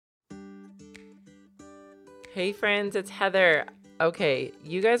Hey friends, it's Heather. Okay,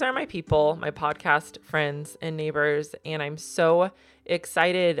 you guys are my people, my podcast friends and neighbors, and I'm so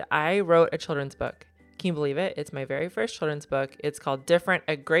excited. I wrote a children's book. Can you believe it? It's my very first children's book. It's called Different,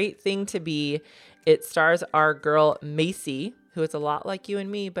 A Great Thing to Be. It stars our girl Macy, who is a lot like you and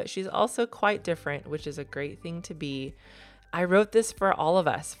me, but she's also quite different, which is a great thing to be. I wrote this for all of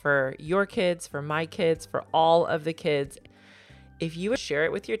us, for your kids, for my kids, for all of the kids. If you would share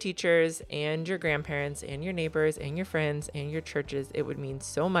it with your teachers and your grandparents and your neighbors and your friends and your churches, it would mean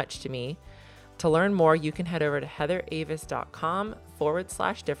so much to me. To learn more, you can head over to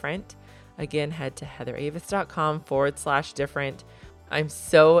heatheravis.com/different. Again, head to heatheravis.com/different. I'm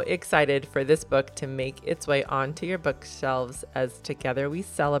so excited for this book to make its way onto your bookshelves as together we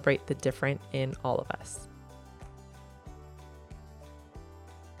celebrate the different in all of us.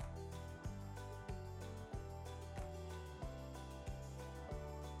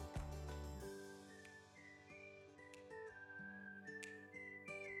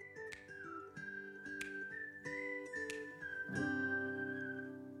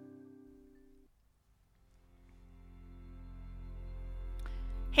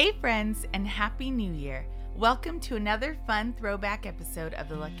 Hey friends, and Happy New Year. Welcome to another fun throwback episode of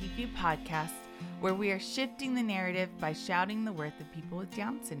the Lucky Few podcast, where we are shifting the narrative by shouting the worth of people with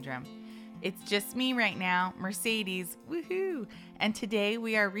Down syndrome. It's just me right now, Mercedes, woohoo! And today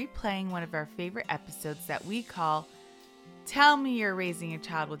we are replaying one of our favorite episodes that we call Tell Me You're Raising a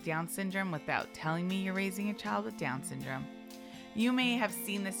Child with Down Syndrome Without Telling Me You're Raising a Child with Down Syndrome. You may have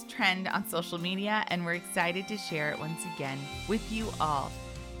seen this trend on social media, and we're excited to share it once again with you all.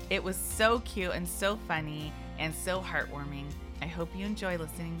 It was so cute and so funny and so heartwarming. I hope you enjoy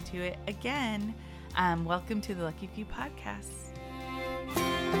listening to it again. Welcome to the Lucky Few podcast.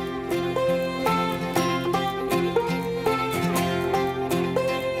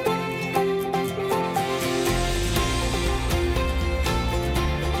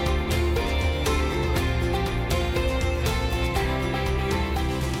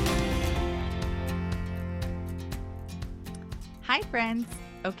 Hi, friends.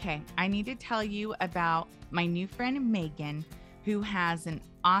 Okay, I need to tell you about my new friend Megan, who has an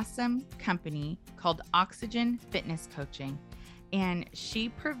awesome company called Oxygen Fitness Coaching, and she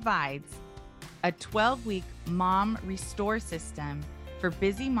provides a 12-week mom restore system for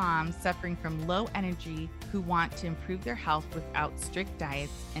busy moms suffering from low energy who want to improve their health without strict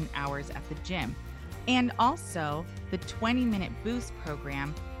diets and hours at the gym. And also the 20-minute boost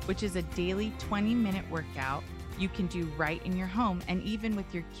program, which is a daily 20-minute workout you can do right in your home and even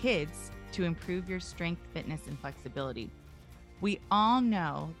with your kids to improve your strength, fitness, and flexibility. We all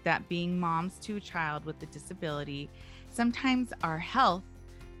know that being moms to a child with a disability, sometimes our health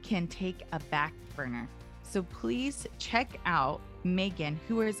can take a back burner. So please check out Megan,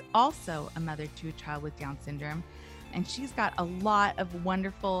 who is also a mother to a child with Down syndrome. And she's got a lot of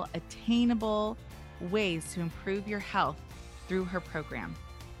wonderful, attainable ways to improve your health through her program.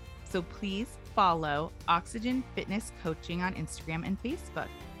 So please follow Oxygen Fitness Coaching on Instagram and Facebook.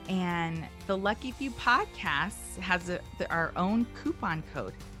 And the Lucky Few podcast has our own coupon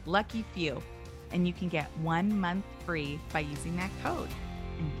code, Lucky Few, and you can get 1 month free by using that code.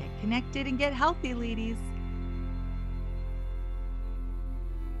 And get connected and get healthy, ladies.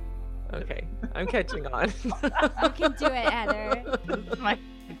 Okay, I'm catching on. You can do it, Heather. This is my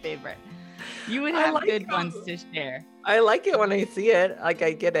favorite. You would have good ones to share. I like it when I see it. Like,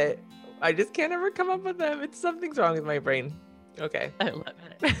 I get it. I just can't ever come up with them. Something's wrong with my brain. Okay. I love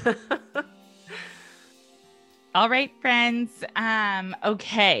it. All right, friends.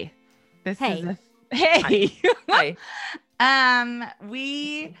 Okay. Hey. Hi.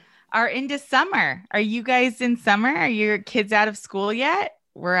 We are into summer. Are you guys in summer? Are your kids out of school yet?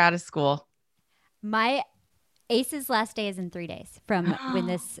 We're out of school. My Ace's last day is in 3 days from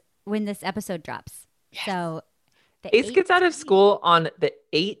when this episode drops. Yes. So Ace gets out of school on the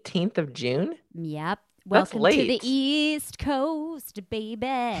 18th of June. Yep. That's Welcome late. to the East Coast,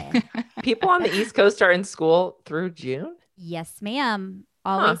 baby. People on the East Coast are in school through June? Yes, ma'am.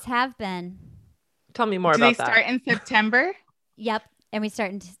 Always have been. Tell me more Do about they that. start in September? Yep. And we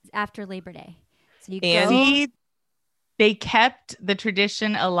start after Labor Day. So you And- go See, they kept the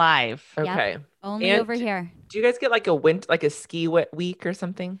tradition alive. Okay. only and- over here. Do you guys get like a ski week or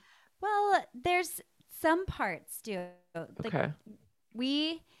something? Well, there's some parts do. Like, Okay.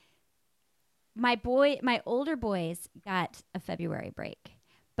 My older boys got a February break,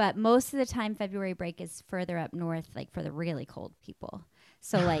 but most of the time February break is further up north, like for the really cold people.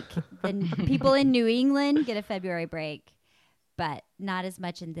 So like the people in New England get a February break, but not as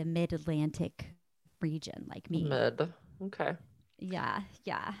much in the mid-Atlantic region like me. Mid. Okay. Yeah.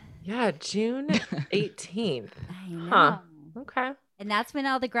 Yeah, June 18th. I know. Huh. Okay. And that's when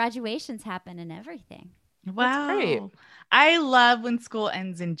all the graduations happen and everything. That's great. Wow. I love when school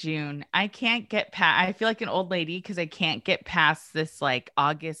ends in June. I can't get past, I feel like an old lady because I can't get past this like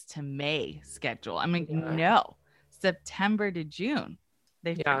August to May schedule. I'm like, Yeah. no, September to June.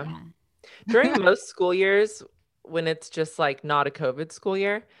 They Yeah. Yeah. During most school years, when it's just like not a COVID school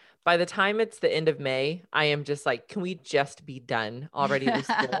year, by the time it's the end of May, I am just like, can we just be done already with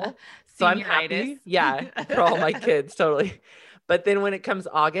school? So I'm happy. Senioritis. Yeah, for all my kids, totally. But then when it comes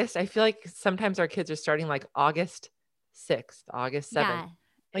August, I feel like sometimes our kids are starting like August 6th, August 7th. Yeah.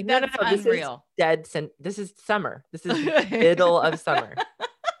 Like, That's no, this unreal. is dead. This is summer. This is middle of summer.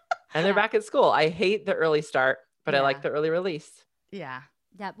 And they're Yeah. back at school. I hate the early start, but I like Yeah. the early release. Yeah.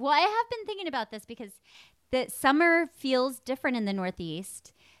 Yeah. Well, I have been thinking about this because the summer feels different in the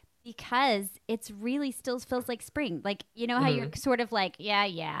Northeast because it's really still feels like spring. Like, you know how you're sort of like,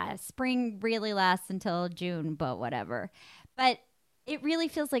 yeah, spring really lasts until June, but whatever. But it really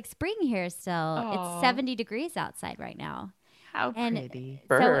feels like spring here still. Aw. It's 70 degrees outside right now. How And pretty. so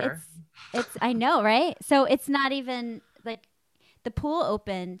Brr. it's I know, right? So it's not even like the pool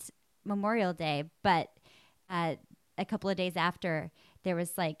opened Memorial Day, but a couple of days after there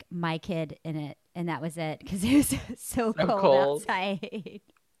was like my kid in it, and that was it because it was so cold outside.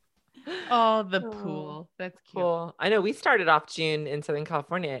 Oh, the Oh, pool. That's cute. Cool. I know we started off June in Southern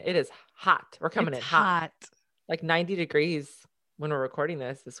California. It is hot. We're coming It's in hot, hot. like 90 degrees when we're recording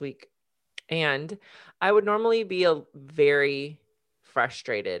this week. And I would normally be very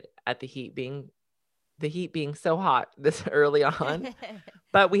frustrated at the heat being so hot this early on.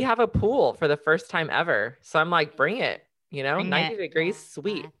 But we have a pool for the first time ever. So I'm like, bring it, Bring 90 it. degrees, Yeah.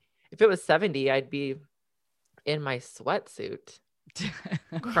 sweet. If it was 70, I'd be in my sweatsuit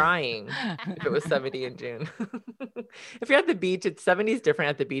crying if it was 70 in June. If you're at the beach, it's 70 is different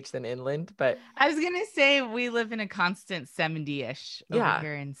at the beach than inland, but I was going to say we live in a constant 70-ish over Yeah.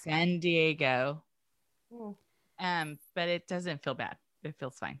 here in San Diego. Cool. But it doesn't feel bad. It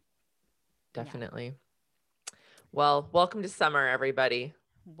feels fine. Definitely. Well, welcome to summer, everybody.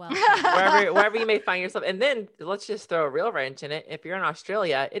 Well, Wherever you may find yourself. And then let's just throw a real wrench in it. If you're in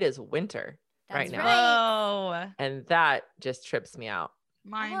Australia, it is winter right that's now. right. Oh, And that just trips me out.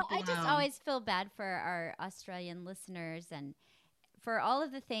 mind Well, I just blown. always feel bad for our Australian listeners and for all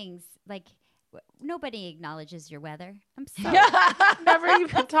of the things like nobody acknowledges your weather. I'm sorry. Never even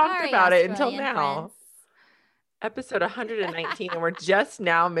talked Sorry, about it until Australian now. friends. Episode 119, and we're just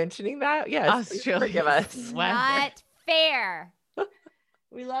now mentioning that. Yes, please forgive us. It's Weather. not fair.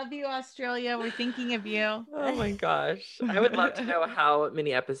 We love you, Australia. We're thinking of you. Oh my gosh. I would love to know how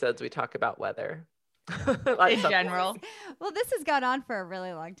many episodes we talk about weather. Like In some- general. Well, this has gone on for a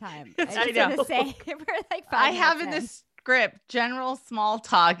really long time. I I just know. want to say we're like 5 I have in minutes this script general small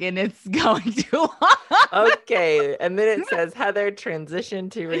talk, and it's going too long. Okay. And then it says, Heather, transition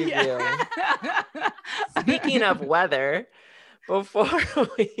to review. Speaking of weather, before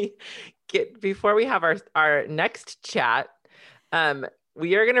we have our next chat,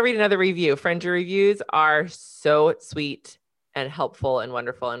 we are going to read another review. Friend, your reviews are so sweet and helpful and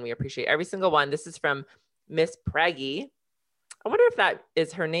wonderful, and we appreciate every single one. This is from Miss Preggy. I wonder if that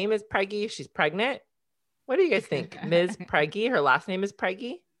is her name is Preggy. She's pregnant. What do you guys think? Ms. Preggy, her last name is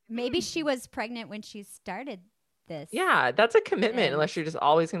Preggy. Maybe she was pregnant when she started this. Yeah, that's a commitment And- unless you're just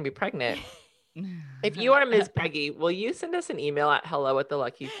always going to be pregnant. If you are Ms. Peggy, will you send us an email at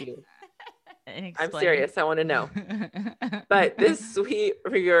hello@theluckyfew? I'm serious. I want to know. But this sweet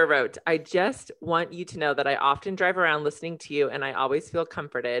reviewer wrote, I just want you to know that I often drive around listening to you, and I always feel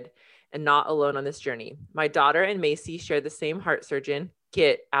comforted and not alone on this journey. My daughter and Macy share the same heart surgeon.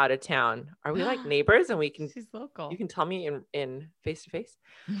 Get out of town. Are we like neighbors? And She's local. you can tell me in face to face.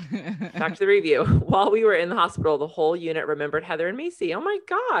 Back to the review. While we were in the hospital, the whole unit remembered Heather and Macy. Oh my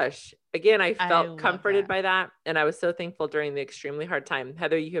gosh. Again, I felt love comforted that. by that. And I was so thankful during the extremely hard time.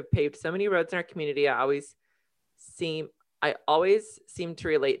 Heather, you have paved so many roads in our community. I always seem to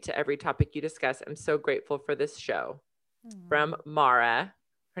relate to every topic you discuss. I'm so grateful for this show. From Mara.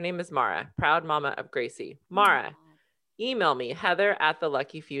 Her name is Mara, proud mama of Gracie. Mara, email me,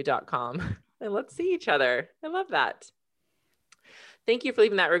 heather@theluckyfew.com, and let's see each other. I love that. Thank you for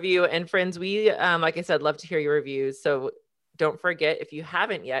leaving that review. And friends, we, like I said, love to hear your reviews. So don't forget, if you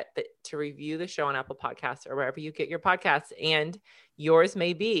haven't yet, to review the show on Apple Podcasts or wherever you get your podcasts. And yours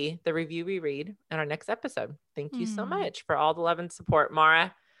may be the review we read in our next episode. Thank you so much for all the love and support,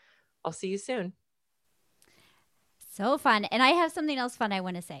 Mara. I'll see you soon. So fun. And I have something else fun I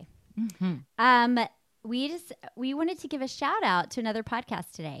want to say. We wanted to give a shout out to another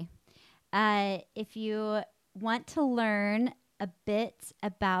podcast today. If you want to learn a bit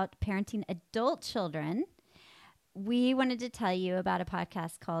about parenting adult children, we wanted to tell you about a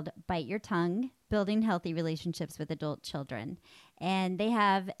podcast called Bite Your Tongue, Building Healthy Relationships with Adult Children. And they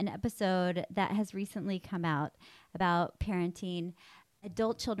have an episode that has recently come out about parenting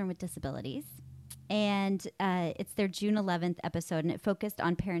adult children with disabilities. And it's their June 11th episode, and it focused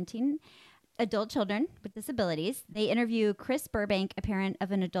on parenting adult children with disabilities. They interview Chris Burbank, a parent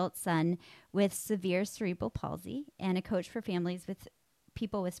of an adult son with severe cerebral palsy and a coach for families with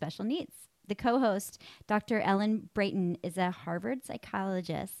people with special needs. The co-host, Dr. Ellen Brayton, is a Harvard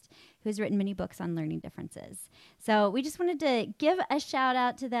psychologist who has written many books on learning differences. So we just wanted to give a shout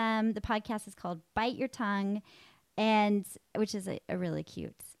out to them. The podcast is called Bite Your Tongue, and which is a really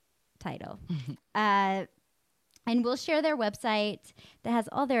cute title. And we'll share their website that has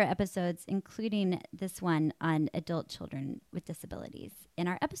all their episodes, including this one on adult children with disabilities, in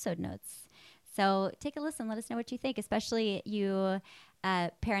our episode notes. So take a listen. Let us know what you think, especially you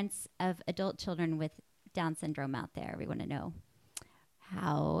parents of adult children with Down syndrome out there. We want to know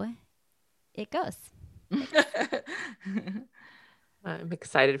how it goes. I'm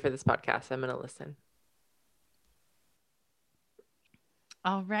excited for this podcast. I'm going to listen.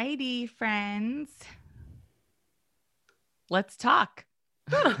 All righty, friends. Let's talk.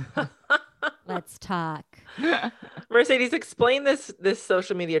 Let's talk. Mercedes, explain this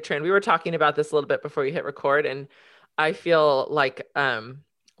social media trend. We were talking about this a little bit before you hit record, and I feel like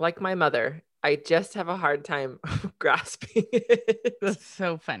my mother, I just have a hard time grasping it. That's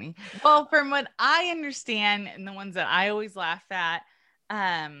so funny. Well, from what I understand, and the ones that I always laugh at,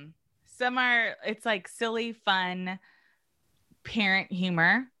 some are, it's like silly, fun parent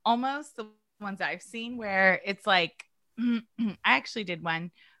humor, almost the ones I've seen where it's like, I actually did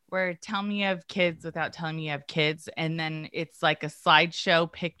one where tell me you have kids without telling me you have kids. And then it's like a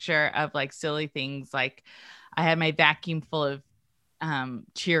slideshow picture of like silly things. Like I had my vacuum full of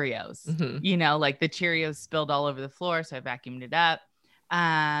Cheerios, like the Cheerios spilled all over the floor. So I vacuumed it up.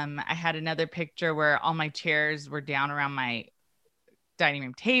 I had another picture where all my chairs were down around my dining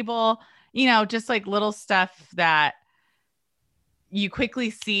room table, just like little stuff that you quickly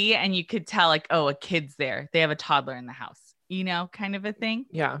see and you could tell like, oh, a kid's there. They have a toddler in the house, kind of a thing.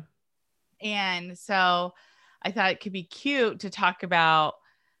 Yeah. And so I thought it could be cute to talk about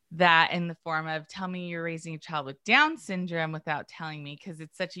that in the form of tell me you're raising a child with Down syndrome without telling me, because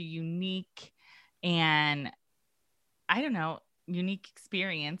it's such a unique and unique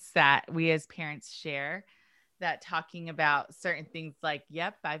experience that we as parents share, that talking about certain things like,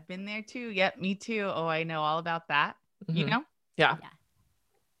 yep, I've been there too. Yep, me too. Oh, I know all about that. Yeah.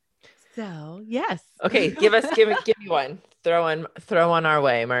 So yes. Okay. Give me one. Throw on our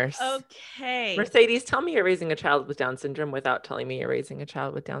way, Merce. Okay. Mercedes, tell me you're raising a child with Down syndrome without telling me you're raising a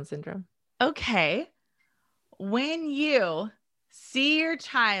child with Down syndrome. Okay. When you see your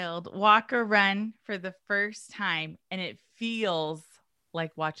child walk or run for the first time and it feels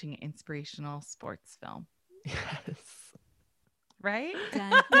like watching an inspirational sports film. Yes. Right?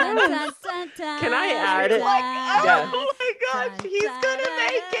 Dun, dun, dun, dun, dun, Can I add it? Like, Yes. oh my gosh, he's gonna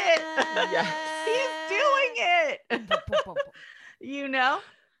make it. Yes. He's doing it.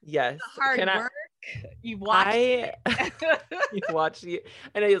 Yes. The hard work. You watch. You watched.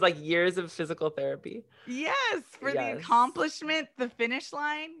 I know it was like years of physical therapy. Yes, for the accomplishment, the finish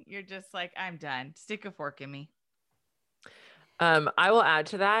line. You're just like, I'm done. Stick a fork in me. I will add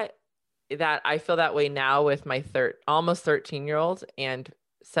to that I feel that way now with my almost 13-year-old and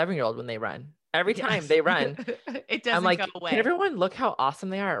 7-year-old when they run. Every time they run, it doesn't I'm like, go away. can everyone look how awesome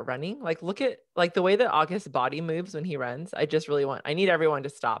they are at running? Like, look at like the way that August's body moves when he runs. I need everyone to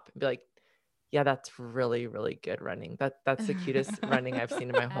stop and be like, yeah, that's really, really good running. That's the cutest running I've seen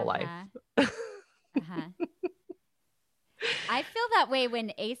in my whole life. I feel that way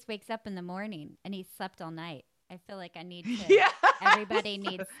when Ace wakes up in the morning and he slept all night. I feel like I need to, everybody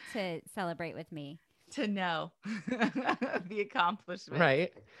needs to celebrate with me. To know the accomplishment.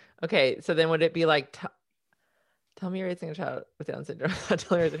 Right. Okay. So then would it be like, tell me you're raising a child with Down syndrome. Tell me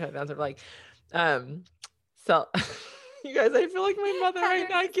you're raising a child with Down syndrome. Like, so you guys, I feel like my mother right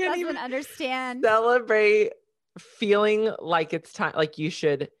now can't even understand. Celebrate feeling like it's time. Like you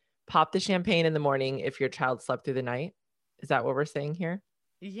should pop the champagne in the morning if your child slept through the night. Is that what we're saying here?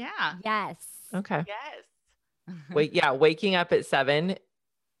 Yeah. Yes. Okay. Yes. Waking up at 7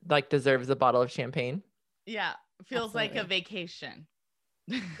 like deserves a bottle of champagne. Yeah. Feels like a vacation.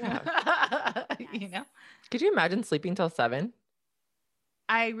 Yeah. Yes. Could you imagine sleeping till 7?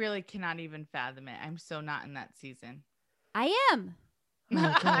 I really cannot even fathom it. I'm so not in that season. I am.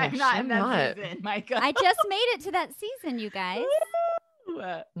 Oh gosh, I'm not in that season, Micah. I just made it to that season, you guys.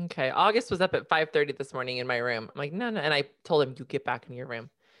 Okay. August was up at 5:30 this morning in my room. I'm like, no. And I told him, you get back in your room.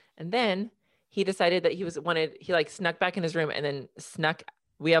 And then he decided that he like snuck back in his room and then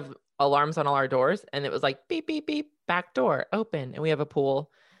we have alarms on all our doors. And it was like, beep, beep, beep, back door open. And we have a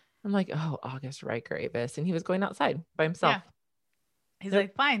pool. I'm like, oh, August Riker Avis. And he was going outside by himself. Yeah. He's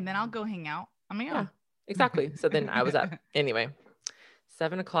like, fine, then I'll go hang out on my own. Yeah, exactly. So then I was up. Anyway,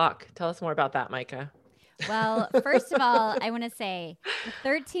 7:00. Tell us more about that, Micah. Well, first of all, I want to say the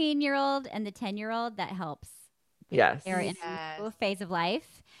 13-year-old and the 10-year-old, that helps. Yes. They're in a new phase of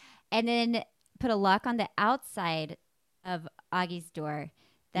life. And then put a lock on the outside of Augie's door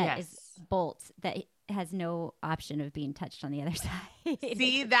that is bolt that has no option of being touched on the other side.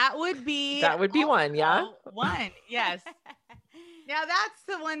 See, that would be one. Yeah. One. Yes. Now that's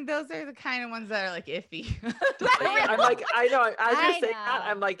the one. Those are the kind of ones that are like iffy. I'm like, I know. As you're saying that,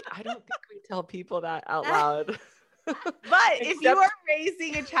 I'm like, I don't think we tell people that out loud. But if you are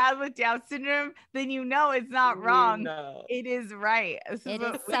raising a child with Down syndrome, then you know it's not wrong. It is right. It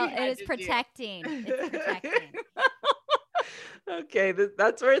is protecting. It's protecting. Okay,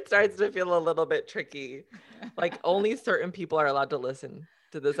 that's where it starts to feel a little bit tricky. Like only certain people are allowed to listen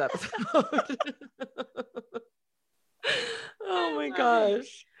to this episode. Oh my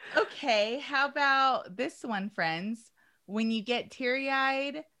gosh. Okay, how about this one, friends? When you get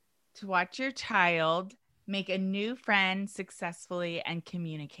teary-eyed to watch your child make a new friend successfully and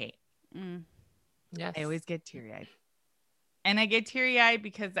communicate. Yes. I always get teary-eyed. And I get teary-eyed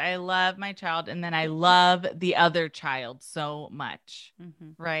because I love my child and then I love the other child so much.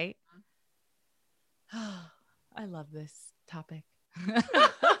 Right? I love this topic.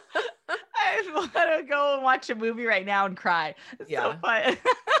 I want to go and watch a movie right now and cry. It's so fun.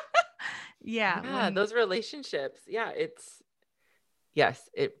 Yeah, those relationships. Yeah,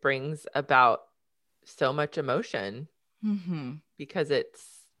 it brings about so much emotion because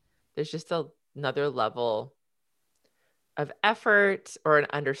there's just another level of effort or an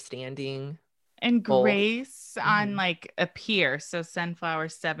understanding and grace on like a peer. So Sunflower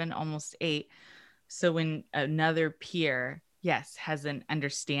 7, almost 8. So when another peer, has an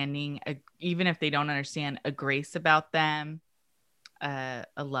understanding, even if they don't understand, a grace about them, a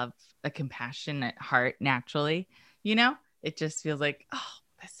love, a compassionate heart naturally, it just feels like, oh,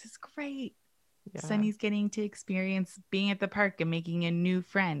 this is great. Yeah. Sunny's getting to experience being at the park and making a new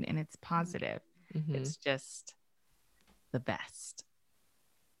friend, and it's positive. It's just the best.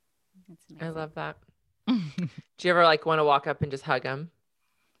 I love that. Do you ever like want to walk up and just hug him?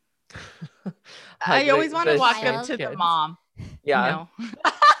 I always want to walk up to the mom. Yeah.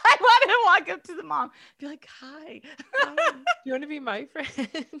 I want to walk up to the mom, be like, hi. You want to be my friend?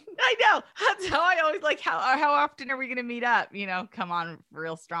 I know. That's how I always like, how often are we going to meet up? Come on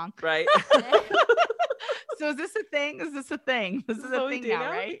real strong. Right. So is this a thing? This is a thing now,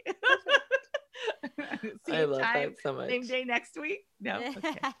 right? I love that so much. Same day next week? No.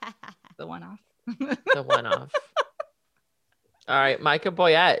 Okay. The one-off. The one-off. All right, Micah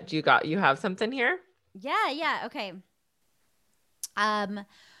Boyette, you have something here? Yeah. Okay.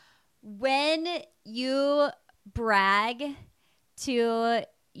 When you brag to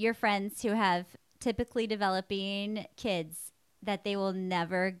your friends who have typically developing kids that they will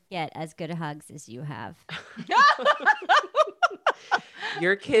never get as good hugs as you have.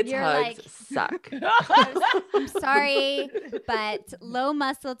 Your kids' hugs suck. I'm sorry, but low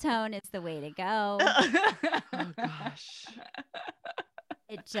muscle tone is the way to go. Oh gosh.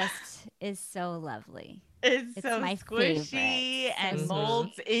 It just is so lovely. It's so my squishy favorite. And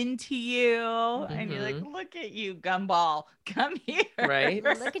molds into you. And you're like, look at you, Gumball. Come here. Right?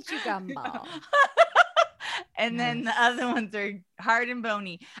 Look at you, Gumball. And then the other ones are hard and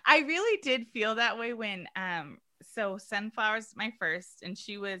bony. I really did feel that way when so Sunflower's my first, and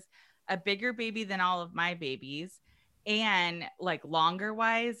she was a bigger baby than all of my babies, and like longer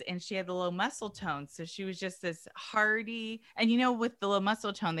wise, and she had the low muscle tone, so she was just this hardy. And with the low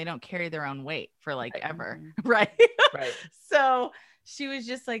muscle tone, they don't carry their own weight for like ever. Right. So she was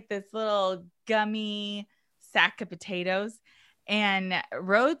just like this little gummy sack of potatoes. And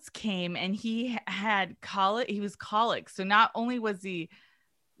Rhodes came and he had colic. He was colic. So not only was he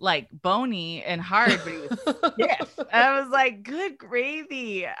like bony and hard, but he was stiff. I was like, good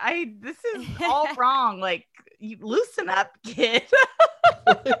gravy. This is all wrong. Like, you loosen up, kid.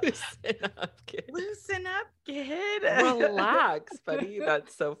 Loosen up, kid. Relax, buddy.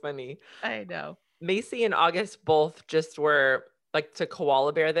 That's so funny. I know. Macy and August both just were like to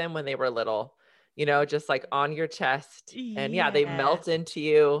koala bear them when they were little. Just like on your chest. And they melt into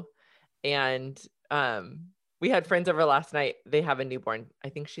you. And we had friends over last night. They have a newborn. I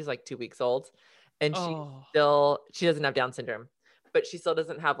think she's like 2 weeks old. And she doesn't have Down syndrome, but she still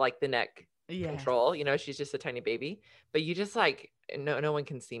doesn't have like the neck Yes. control. You know, she's just a tiny baby. But you just like, no one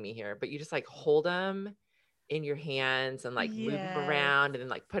can see me here, but you just like hold them in your hands and like move them around and then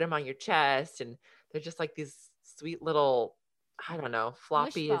like put them on your chest. And they're just like these sweet little, I don't know,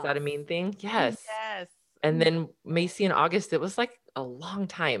 floppy. Is that a mean thing? Yes. Yes. And then Macy in August, it was like a long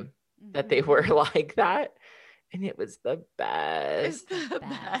time that they were like that. And it was the best. It's the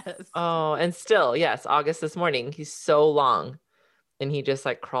best. Oh, and still, yes, August this morning, he's so long. And he just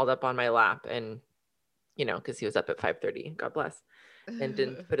like crawled up on my lap and, you know, because he was up at 5:30, God bless, and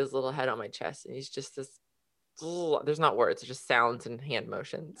didn't put his little head on my chest. And he's just this, there's not words, it's just sounds and hand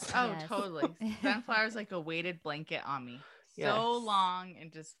motions. Oh, totally. Sunflower's like a weighted blanket on me. So long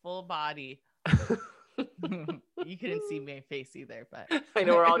and just full body. You couldn't see my face either, but I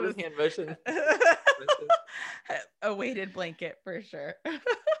know we're all just hand motions. A weighted blanket for sure.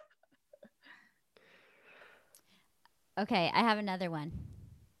 Okay, I have another one.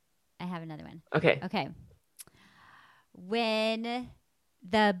 Okay. When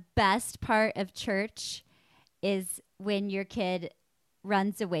the best part of church is when your kid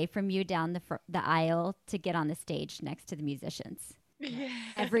runs away from you down the aisle to get on the stage next to the musicians. Yeah.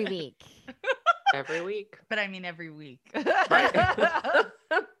 Every week. Every week. But I mean every week. Right.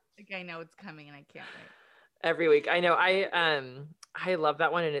 Like I know it's coming and I can't wait. Every week. I know. I love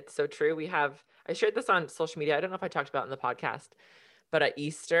that one. And it's so true. I shared this on social media. I don't know if I talked about it in the podcast, but at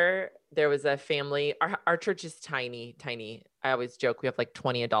Easter, there was a family. Our church is tiny. I always joke we have like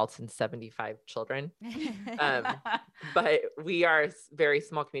 20 adults and 75 children. But we are a very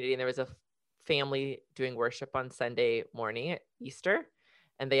small community. And there was a family doing worship on Sunday morning at Easter.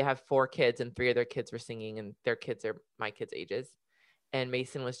 And they have 4 kids and 3 of their kids were singing and their kids are my kids' ages. And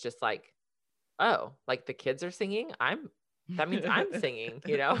Mason was just like, oh, like the kids are singing. That means I'm singing,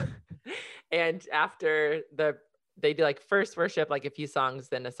 you know? And after they do like first worship, like a few songs,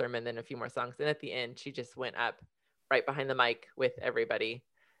 then a sermon, then a few more songs. And at the end, she just went up right behind the mic with everybody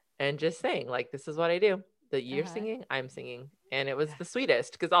and just sang like, this is what I do. That you're singing, I'm singing. And it was the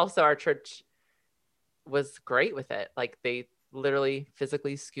sweetest because also our church was great with it. Like they literally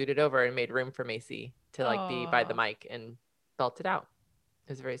physically scooted over and made room for Macy to like be by the mic and belt it out.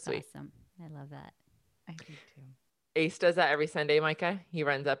 It was very sweet. Awesome. I love that. I do too. Ace does that every Sunday, Micah. He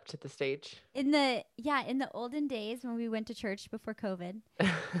runs up to the stage. In the olden days when we went to church before COVID,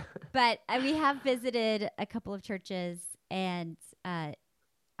 but we have visited a couple of churches and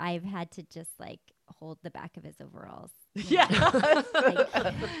I've had to just like hold the back of his overalls. Yeah.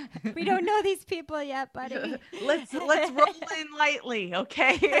 Like, we don't know these people yet, buddy. Let's roll in lightly,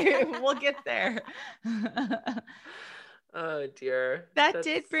 okay? We'll get there. Oh dear. That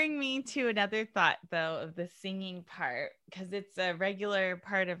did bring me to another thought though of the singing part, because it's a regular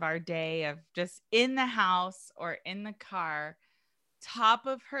part of our day of just in the house or in the car, top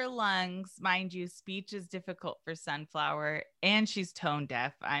of her lungs. Mind you, speech is difficult for Sunflower and she's tone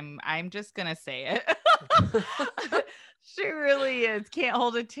deaf. I'm just gonna say it. She really is. Can't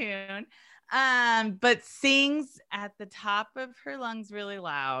hold a tune. But sings at the top of her lungs really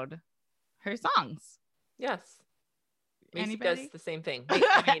loud her songs. Yes. Macy Anybody? does the same thing.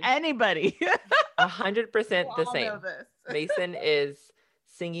 I mean, Anybody. 100% the All same. know this. Mason is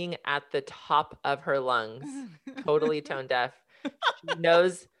singing at the top of her lungs, totally tone deaf. She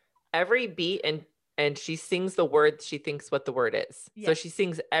knows every beat and she sings the words she thinks what the word is. Yes. So she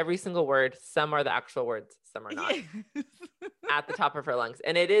sings every single word. Some are the actual words, some are not. At the top of her lungs.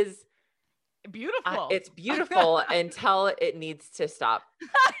 And it is beautiful. It's beautiful until it needs to stop.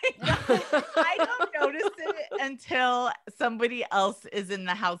 I don't notice it until somebody else is in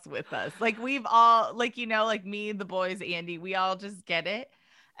the house with us. Like we've all, like, you know, like me, the boys, Andy, we all just get it.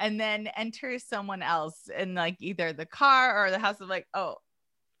 And then enter someone else in like either the car or the house of like, oh,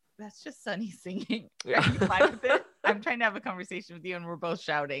 that's just Sunny singing. Yeah. Are you fine with it? I'm trying to have a conversation with you and we're both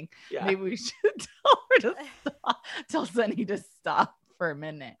shouting. Yeah. Maybe we should tell her to stop. Tell Sunny to stop for a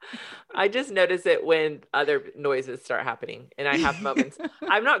minute. I just notice it when other noises start happening and I have moments.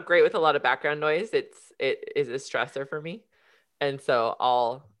 I'm not great with a lot of background noise. It is a stressor for me. And so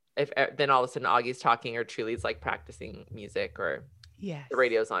then all of a sudden Augie's talking or Truly's like practicing music or yes, the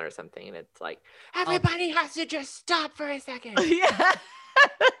radio's on or something. And it's like, everybody has to just stop for a second. Yeah.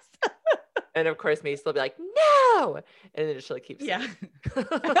 And of course, Mace will be like, no. And then she'll keep singing. Yeah.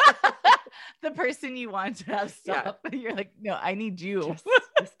 The person you want to have stop. Yeah. You're like, no, I need you.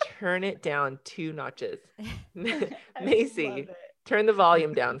 Just turn it down 2 notches. Macy, turn the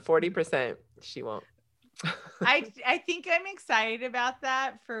volume down 40%. She won't. I think I'm excited about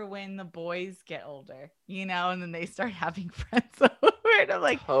that for when the boys get older, you know, and then they start having friends over. And I'm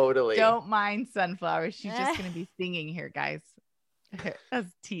like, totally. Don't mind Sunflower. She's just going to be singing here, guys. As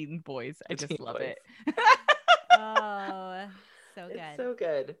teen boys. I just Teen love boys. it. Oh, so good. It's so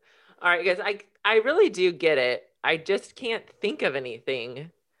good. All right, guys, I really do get it. I just can't think of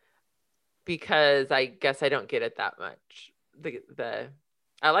anything because I guess I don't get it that much.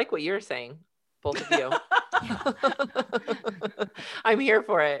 I like what you're saying, both of you. I'm here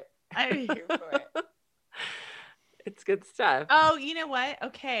for it. I'm here for it. It's good stuff. Oh, you know what?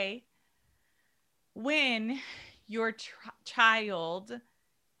 Okay. When your child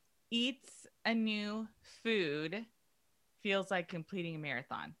eats a new food, feels like completing a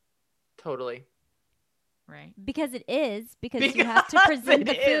marathon. Totally. Right? Because you have to present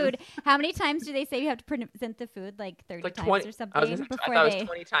the food. How many times do they say you have to present the food? Like 30 Like times 20 or something? I thought it was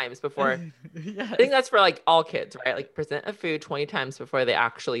 20 times before. Yes. I think that's for like all kids, right? Like present a food 20 times before they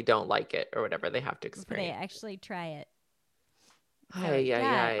actually don't like it or whatever they have to before they experience. actually try it.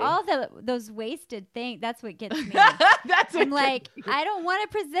 Yeah. All those wasted things, that's what gets me. That's I'm like, I don't want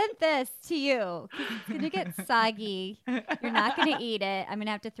to present this to you. It's going to get soggy. You're not going to eat it. I'm going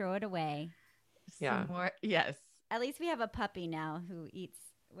to have to throw it away. Yeah. Some more, yes. At least we have a puppy now who eats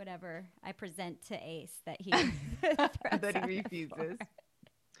whatever I present to Ace that he that he refuses.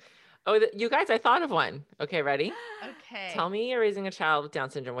 Oh, you guys, I thought of one. Okay, ready? Okay. Tell me you're raising a child with Down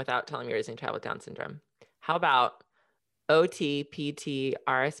syndrome without telling me you're raising a child with Down syndrome. How about OT, PT,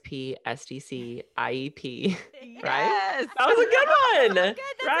 RSP, SDC, IEP? Yes. Right? That was a good one. Good,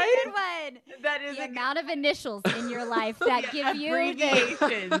 that's right? a good one. That is The a amount of initials in your life that give you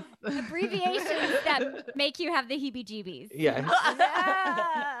abbreviations. abbreviations that make you have the heebie-jeebies. Yes.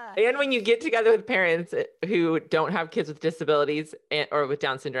 Yeah. And when you get together with parents who don't have kids with disabilities or with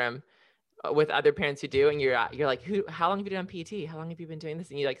Down syndrome, with other parents who do, and you're like, how long have you done PT? How long have you been doing this?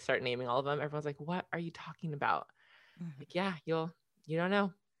 And you like start naming all of them. Everyone's like, what are you talking about? Like, yeah, you don't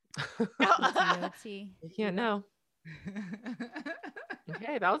know. OT. You can't know.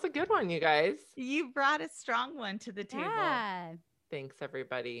 Okay, that was a good one, you guys. You brought a strong one to the table. Yeah. Thanks,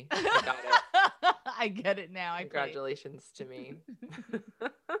 everybody. I got it. I get it now. Congratulations to me.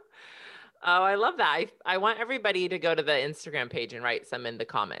 Oh, I love that. I want everybody to go to the Instagram page and write some in the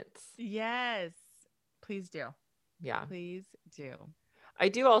comments. Yes. Please do. Yeah. Please do. I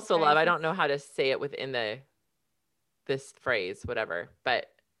do also Guys, love, I don't know how to say it within this phrase, whatever, but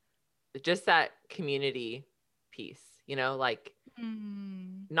just that community piece, like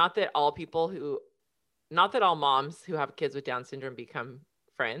not that all moms who have kids with Down syndrome become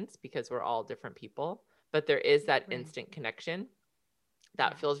friends because we're all different people, but there is that instant connection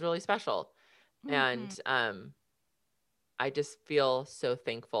that feels really special. And I just feel so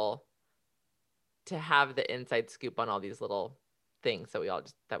thankful to have the inside scoop on all these little things that we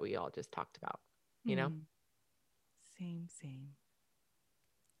all just talked about, Same.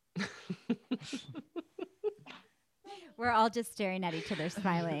 We're all just staring at each other,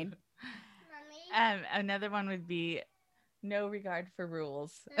 smiling. Another one would be no regard for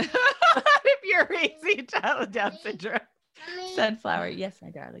rules. If you're raising a child with Down syndrome. Sunflower. Yes,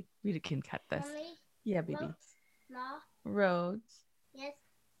 my darling. We can cut this. Mommy, Yeah, baby. no, Roads. yes,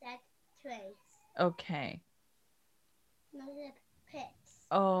 that's trees. Okay. No, the pits.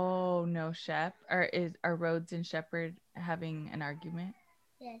 Oh, no, Shep. Are Rhodes and Shepherd having an argument?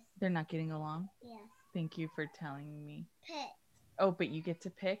 Yes, They're not getting along? yes. Thank you for telling me. Pits. Oh, but you get to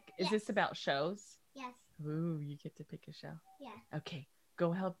pick? Is Yes. this about shows? Yes, Ooh, you get to pick a show. yeah. Okay,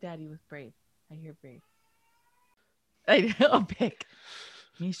 go help Daddy with Brave. I hear Brave. I'll pick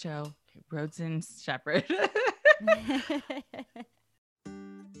me show. Okay, Rhodes and Shepherd.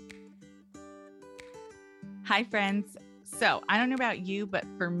 Hi, friends. So I don't know about you, but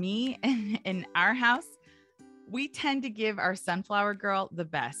for me in our house, we tend to give our Sunflower Girl the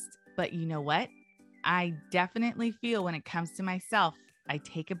best. But you know what? I definitely feel when it comes to myself, I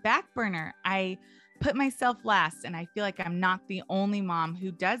take a back burner. I put myself last, and I feel like I'm not the only mom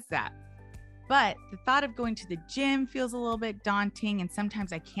who does that. But the thought of going to the gym feels a little bit daunting, and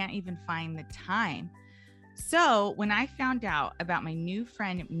sometimes I can't even find the time. So when I found out about my new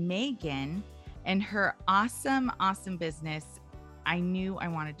friend, Megan, and her awesome business, I knew I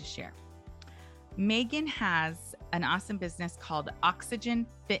wanted to share. Megan has an awesome business called Oxygen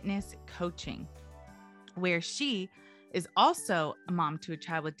Fitness Coaching, where she is also a mom to a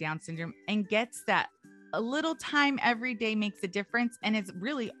child with Down syndrome and gets that a little time every day makes a difference. And it's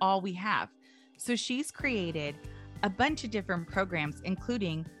really all we have. So she's created a bunch of different programs,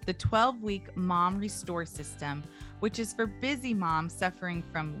 including the 12-week Mom Restore System, which is for busy moms suffering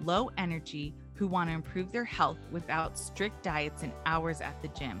from low energy who want to improve their health without strict diets and hours at the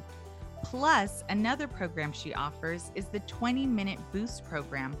gym. Plus, another program she offers is the 20-minute Boost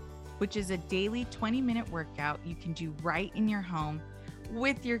program, which is a daily 20-minute workout you can do right in your home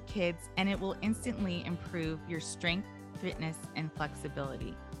with your kids, and it will instantly improve your strength, fitness, and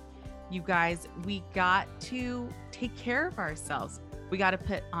flexibility. You guys, we got to take care of ourselves. We got to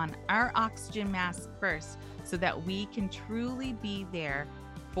put on our oxygen mask first so that we can truly be there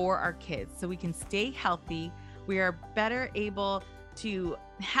for our kids, so we can stay healthy. We are better able to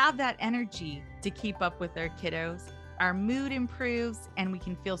have that energy to keep up with our kiddos. Our mood improves, and we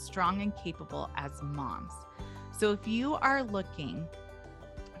can feel strong and capable as moms. So if you are looking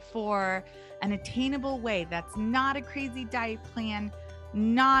for an attainable way that's not a crazy diet plan,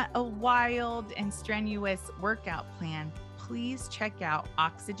 not a wild and strenuous workout plan, please check out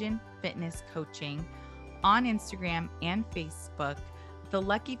Oxygen Fitness Coaching on Instagram and Facebook. The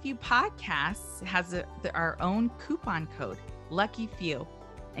Lucky Few Podcast has our own coupon code, Lucky Few,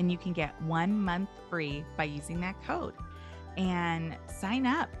 and you can get 1 month free by using that code. And sign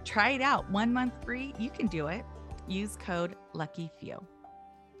up, try it out. 1 month free, you can do it. Use code Lucky Few.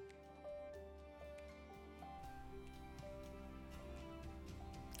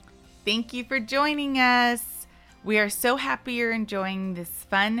 Thank you for joining us. We are so happy you're enjoying this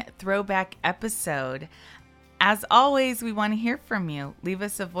fun throwback episode. As always, we want to hear from you. Leave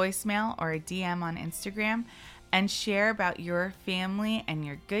us a voicemail or a DM on Instagram and share about your family and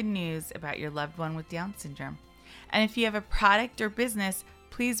your good news about your loved one with Down syndrome. And if you have a product or business,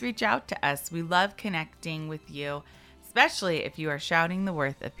 please reach out to us. We love connecting with you, especially if you are shouting the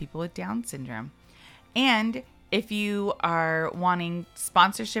worth of people with Down syndrome. And if you are wanting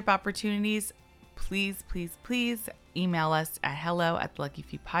sponsorship opportunities, please email us at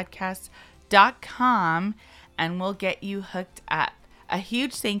hello@luckyfewpodcast.com and we'll get you hooked up. A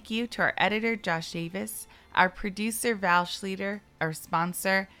huge thank you to our editor, Josh Davis, our producer, Val Schleter, our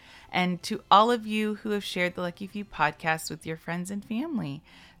sponsor, and to all of you who have shared the Lucky Few podcast with your friends and family.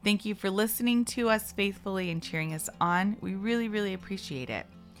 Thank you for listening to us faithfully and cheering us on. We really appreciate it.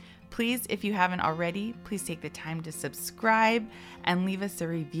 Please, if you haven't already, please take the time to subscribe and leave us a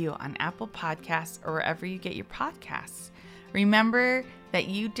review on Apple Podcasts or wherever you get your podcasts. Remember that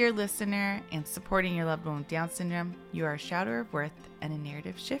you, dear listener, and supporting your loved one with Down syndrome, you are a shouter of worth and a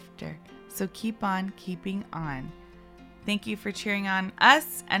narrative shifter. So keep on keeping on. Thank you for cheering on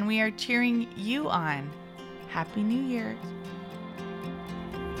us, and we are cheering you on. Happy New Year.